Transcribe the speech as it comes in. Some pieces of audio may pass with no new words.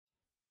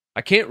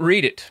I can't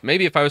read it.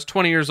 Maybe if I was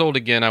 20 years old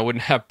again, I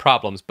wouldn't have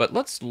problems. But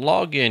let's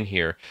log in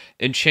here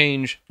and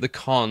change the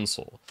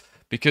console,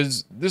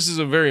 because this is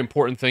a very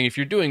important thing. If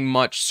you're doing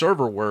much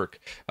server work,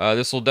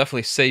 this will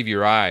definitely save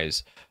your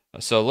eyes.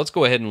 So let's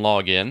go ahead and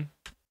log in.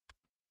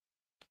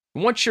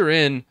 Once you're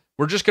in,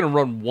 we're just going to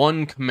run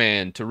one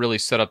command to really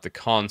set up the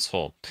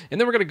console. And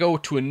then we're going to go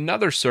to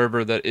another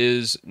server that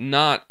is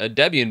not a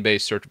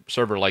Debian-based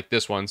server like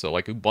this one, so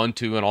like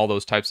Ubuntu and all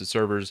those types of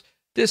servers.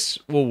 This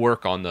will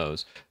work on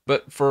those.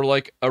 But for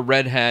like a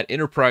Red Hat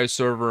enterprise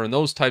server and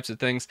those types of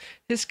things,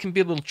 this can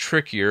be a little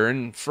trickier.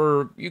 And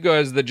for you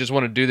guys that just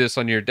want to do this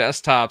on your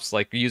desktops,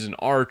 like using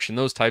Arch and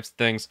those types of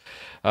things,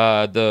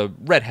 the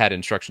Red Hat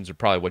instructions are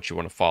probably what you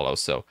want to follow.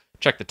 So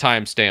check the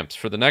timestamps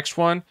for the next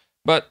one.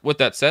 But with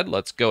that said,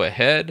 let's go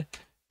ahead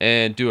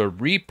and do a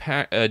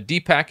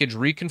depackage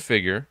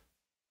reconfigure.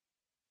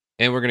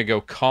 And we're going to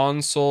go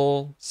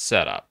console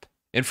setup.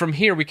 And from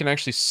here, we can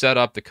actually set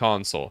up the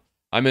console.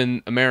 I'm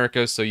in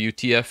America, so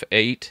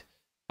UTF-8.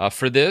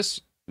 For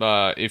this,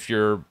 if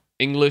you're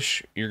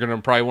English, you're going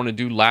to probably want to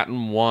do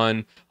Latin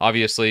 1,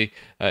 obviously.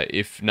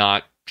 If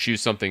not,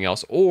 choose something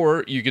else.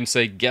 Or you can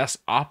say guess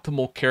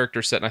optimal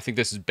character set, and I think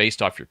this is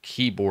based off your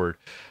keyboard.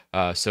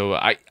 So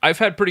I've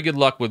had pretty good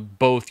luck with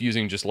both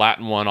using just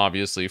Latin 1,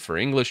 obviously, for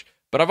English,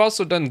 but I've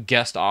also done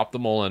guest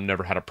optimal and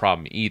never had a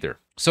problem either.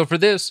 So for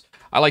this,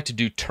 I like to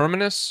do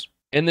terminus,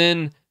 and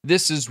then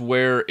this is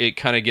where it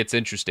kind of gets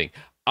interesting.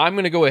 I'm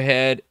going to go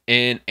ahead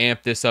and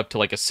amp this up to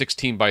like a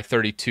 16 by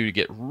 32 to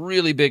get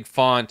really big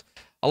font.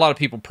 A lot of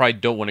people probably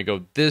don't want to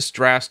go this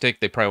drastic.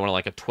 They probably want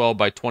like a 12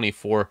 by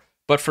 24.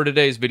 But for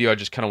today's video, I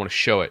just kind of want to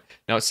show it.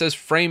 Now it says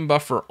frame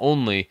buffer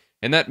only,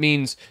 and that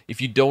means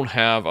if you don't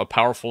have a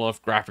powerful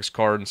enough graphics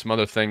card and some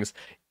other things,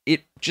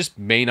 it just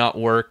may not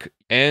work.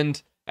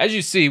 And as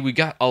you see, we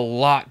got a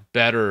lot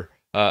better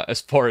as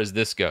far as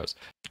this goes.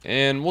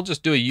 And we'll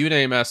just do a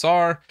uname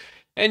SR.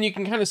 And you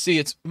can kind of see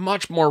it's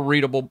much more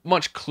readable,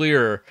 much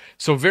clearer.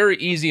 So very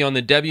easy on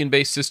the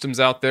Debian-based systems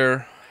out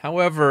there.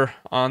 However,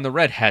 on the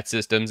Red Hat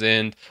systems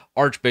and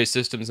Arch-based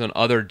systems and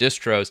other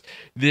distros,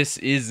 this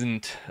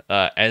isn't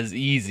as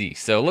easy.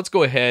 So let's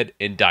go ahead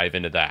and dive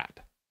into that.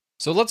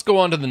 So let's go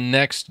on to the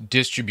next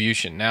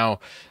distribution. Now,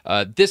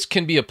 this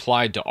can be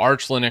applied to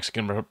Arch Linux, it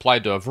can be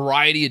applied to a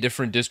variety of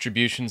different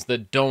distributions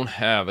that don't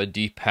have a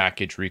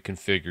depackage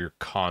reconfigure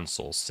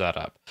console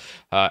setup.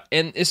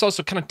 And this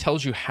also kind of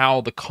tells you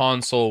how the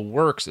console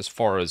works as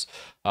far as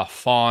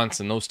fonts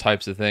and those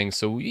types of things.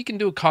 So you can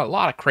do a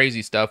lot of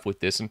crazy stuff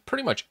with this in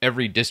pretty much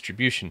every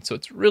distribution. So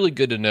it's really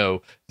good to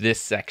know this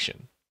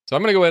section. So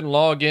I'm going to go ahead and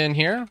log in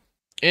here.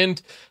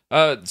 And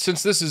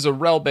since this is a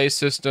RHEL-based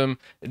system,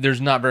 there's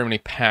not very many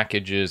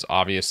packages,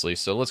 obviously.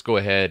 So let's go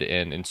ahead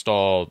and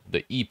install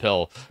the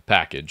EPEL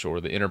package,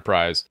 or the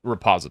enterprise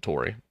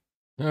repository.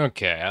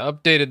 Okay, I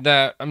updated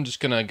that. I'm just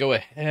going to go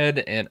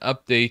ahead and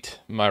update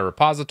my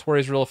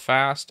repositories real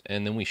fast,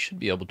 and then we should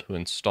be able to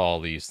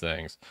install these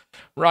things.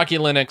 Rocky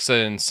Linux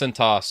and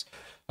CentOS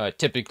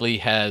typically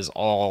has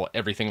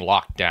everything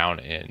locked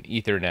down and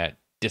Ethernet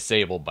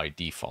disabled by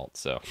default.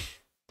 So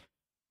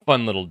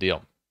fun little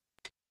deal.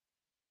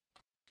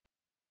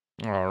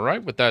 All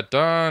right, with that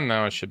done,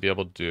 now I should be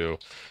able to do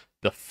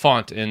the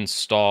font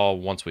install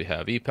once we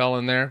have EPEL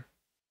in there.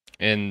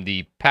 And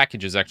the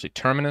package is actually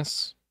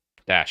terminus,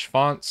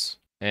 -fonts,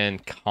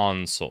 and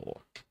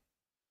console.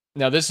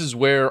 Now this is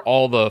where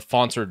all the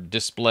fonts are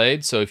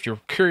displayed. So if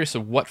you're curious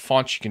of what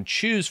fonts you can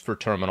choose for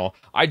terminal,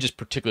 I just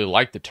particularly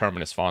like the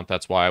terminus font.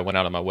 That's why I went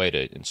out of my way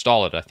to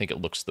install it. I think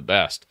it looks the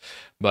best.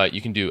 But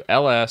you can do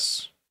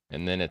LS,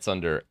 and then it's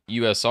under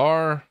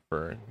USR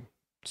for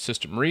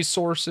system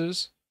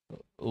resources.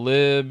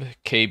 Lib,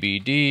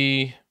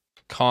 KBD,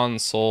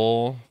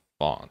 console,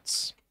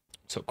 fonts.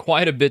 So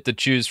quite a bit to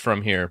choose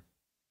from here.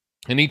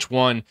 And each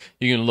one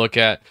you can look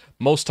at.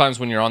 Most times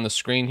when you're on the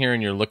screen here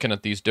and you're looking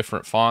at these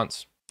different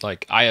fonts,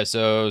 like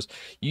ISOs,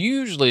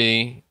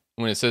 usually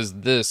when it says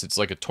this, it's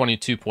like a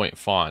 22-point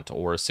font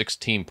or a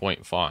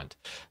 16-point font.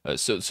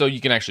 So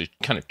you can actually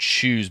kind of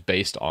choose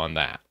based on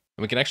that.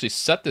 And we can actually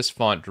set this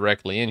font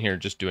directly in here,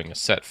 just doing a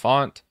set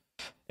font.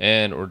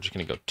 And we're just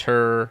going to go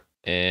ter.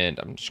 And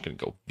I'm just going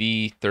to go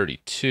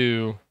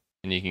V32,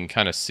 and you can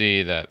kind of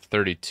see that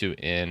 32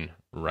 in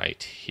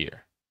right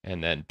here.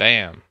 And then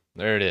bam,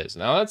 there it is.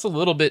 Now that's a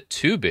little bit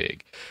too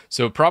big.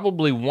 So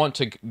probably want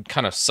to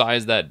kind of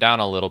size that down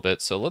a little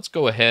bit. So let's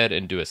go ahead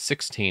and do a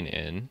 16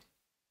 in.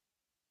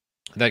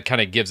 That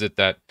kind of gives it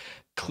that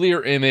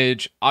clear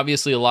image,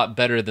 obviously a lot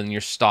better than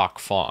your stock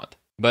font.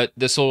 But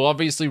this will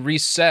obviously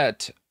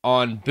reset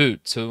on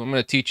boot. So I'm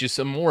going to teach you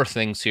some more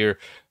things here.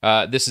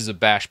 This is a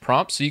bash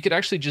prompt, so you could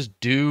actually just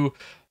do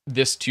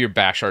this to your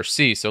bash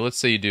RC. So let's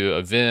say you do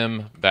a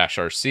vim bash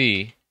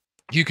RC.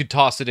 You could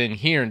toss it in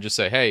here and just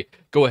say, hey,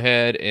 go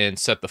ahead and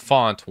set the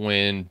font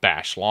when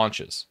bash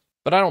launches.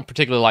 But I don't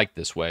particularly like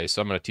this way,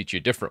 so I'm going to teach you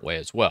a different way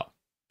as well.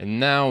 And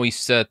now we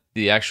set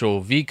the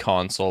actual V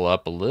console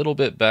up a little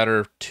bit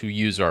better to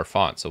use our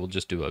font. So we'll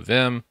just do a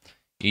vim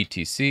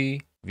etc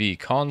v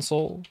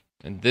console.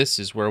 And this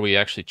is where we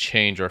actually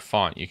change our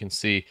font. You can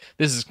see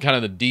this is kind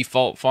of the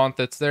default font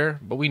that's there,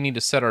 but we need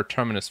to set our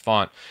Terminus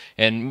font.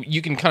 And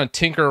you can kind of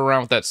tinker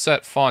around with that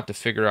set font to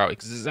figure out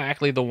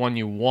exactly the one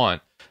you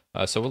want.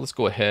 So let's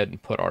go ahead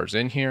and put ours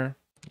in here.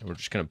 And we're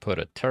just going to put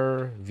a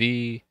ter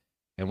v,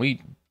 and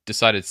we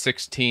decided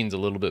 16 is a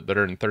little bit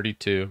better than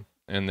 32,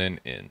 and then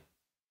in.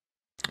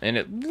 And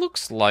it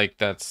looks like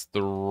that's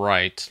the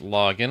right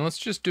login. Let's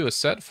just do a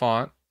set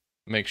font,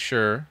 make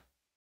sure.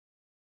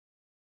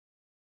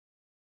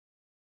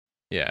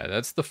 Yeah,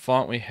 that's the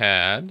font we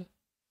had.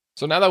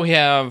 So now that we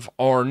have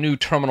our new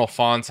terminal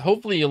fonts,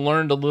 hopefully you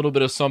learned a little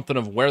bit of something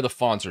of where the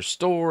fonts are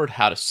stored,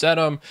 how to set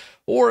them,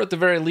 or at the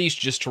very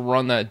least just to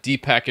run that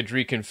dpackage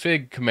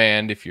reconfig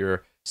command if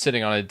you're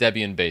sitting on a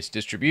Debian-based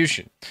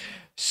distribution.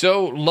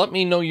 So let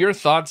me know your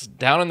thoughts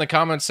down in the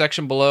comments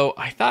section below.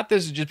 I thought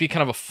this would just be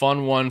kind of a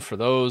fun one for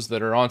those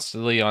that are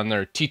constantly on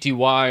their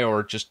TTY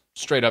or just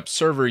straight up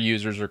server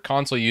users or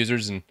console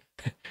users, and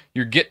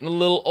you're getting a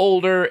little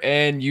older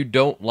and you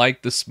don't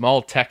like the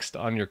small text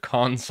on your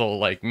console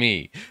like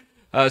me.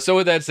 So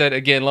with that said,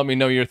 again, let me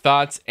know your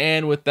thoughts.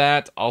 And with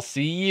that, I'll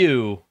see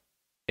you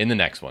in the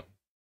next one.